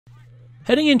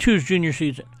Heading into his junior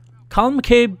season, Colin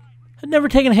McCabe had never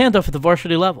taken a handoff at the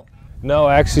varsity level. No,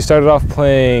 I actually started off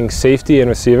playing safety and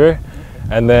receiver,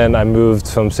 and then I moved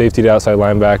from safety to outside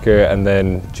linebacker, and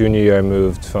then junior year I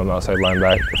moved from outside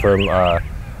linebacker,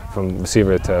 from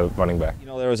receiver to running back. You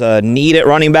know, there was a need at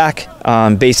running back.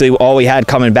 Basically, all we had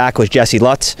coming back was Jesse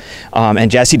Lutz,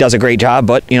 and Jesse does a great job,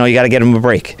 but you know, you got to get him a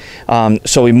break.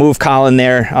 So we moved Colin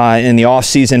there in the off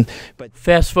season. But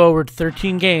fast forward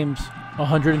 13 games,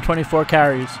 124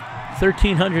 carries,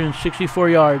 1,364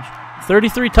 yards,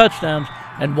 33 touchdowns,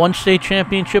 and one state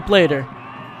championship later,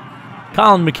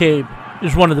 Colin McCabe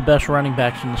is one of the best running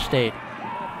backs in the state.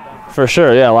 For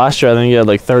sure, yeah. Last year I think he had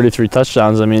like 33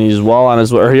 touchdowns. I mean, he's well on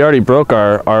his way. Or he already broke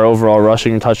our overall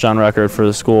rushing touchdown record for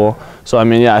the school. So I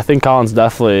mean, yeah, I think Colin's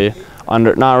definitely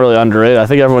not really underrated. I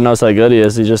think everyone knows how good he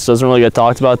is. He just doesn't really get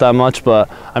talked about that much. But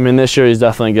I mean, this year he's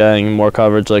definitely getting more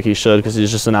coverage like he should because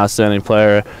he's just an outstanding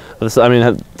player. I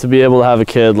mean, to be able to have a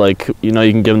kid like, you know,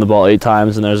 you can give him the ball 8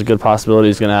 times and there's a good possibility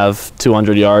he's going to have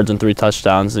 200 yards and 3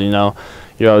 touchdowns. And you know,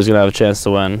 you're always going to have a chance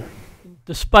to win.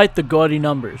 Despite the gaudy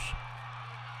numbers,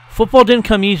 football didn't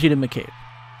come easy to McCabe.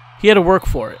 He had to work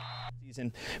for it.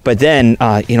 But then,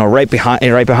 you know, right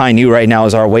behind you right now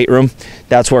is our weight room.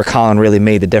 That's where Colin really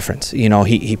made the difference. You know,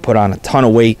 he put on a ton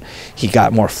of weight. He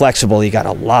got more flexible. He got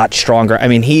a lot stronger. I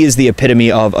mean, he is the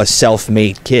epitome of a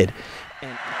self-made kid.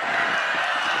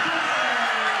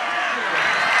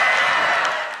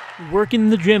 Working in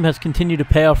the gym has continued to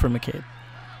pay off for McCabe.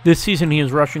 This season, he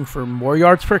is rushing for more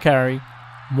yards per carry,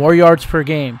 more yards per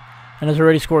game, and has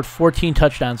already scored 14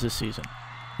 touchdowns this season,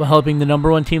 while helping the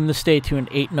 #1 team in the state to an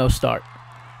 8-0 start,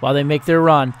 while they make their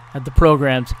run at the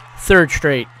program's 3rd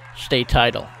straight state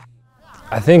title.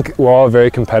 I think we're all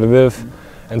very competitive,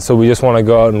 and so we just want to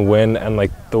go out and win, and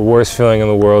like the worst feeling in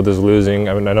the world is losing.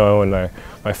 I mean, I know in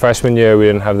my freshman year we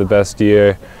didn't have the best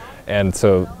year, and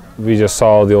so we just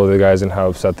saw the older guys and how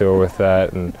upset they were with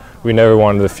that, and we never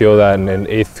wanted to feel that. And in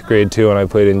 8th grade too, when I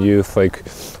played in youth, like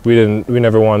we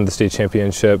never won the state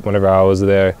championship whenever I was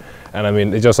there. And I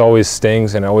mean, it just always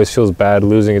stings and it always feels bad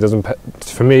losing. It doesn't,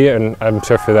 for me, and I'm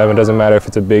sure for them, it doesn't matter if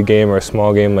it's a big game or a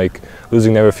small game, like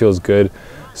losing never feels good.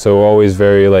 So we're always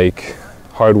very like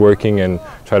hardworking and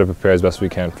try to prepare as best we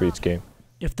can for each game.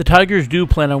 If the Tigers do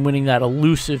plan on winning that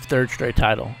elusive 3rd straight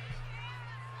title,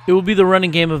 it will be the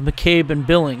running game of McCabe and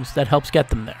Billings that helps get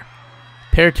them there.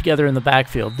 Paired together in the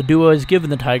backfield, the duo has given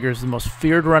the Tigers the most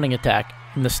feared running attack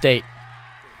in the state.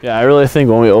 Yeah, I really think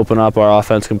when we open up our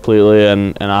offense completely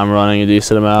and I'm running a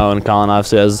decent amount and Colin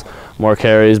obviously has more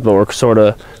carries, but we're sort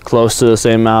of close to the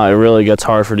same amount, it really gets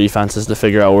hard for defenses to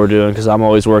figure out what we're doing because I'm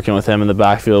always working with him in the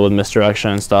backfield with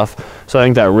misdirection and stuff. So I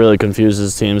think that really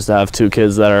confuses teams to have 2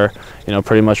 kids that are, you know,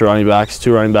 pretty much running backs,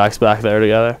 2 running backs back there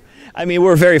together. I mean,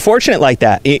 we're very fortunate like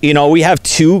that. You know, we have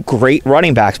 2 great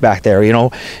running backs back there. You know,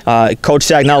 Coach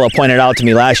Sagnella pointed out to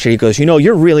me last year, he goes, you know,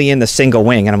 you're really in the single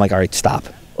wing. And I'm like, all right, stop.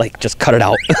 Like, just cut it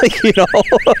out. Like, you know.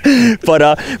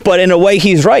 But in a way,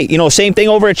 he's right. You know, same thing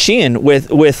over at Sheehan with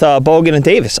Bogan and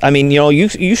Davis. I mean, you know,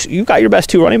 you got your best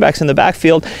 2 running backs in the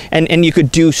backfield, and you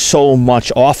could do so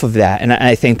much off of that. And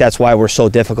I think that's why we're so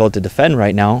difficult to defend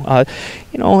right now.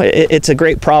 You know, it's a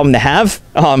great problem to have,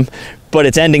 but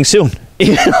it's ending soon.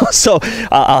 You know, so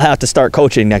I'll have to start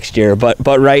coaching next year. But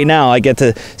right now, I get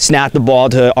to snap the ball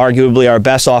to arguably our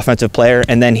best offensive player,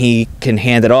 and then he can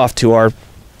hand it off to our,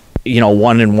 you know,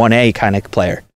 1 and 1A kind of player.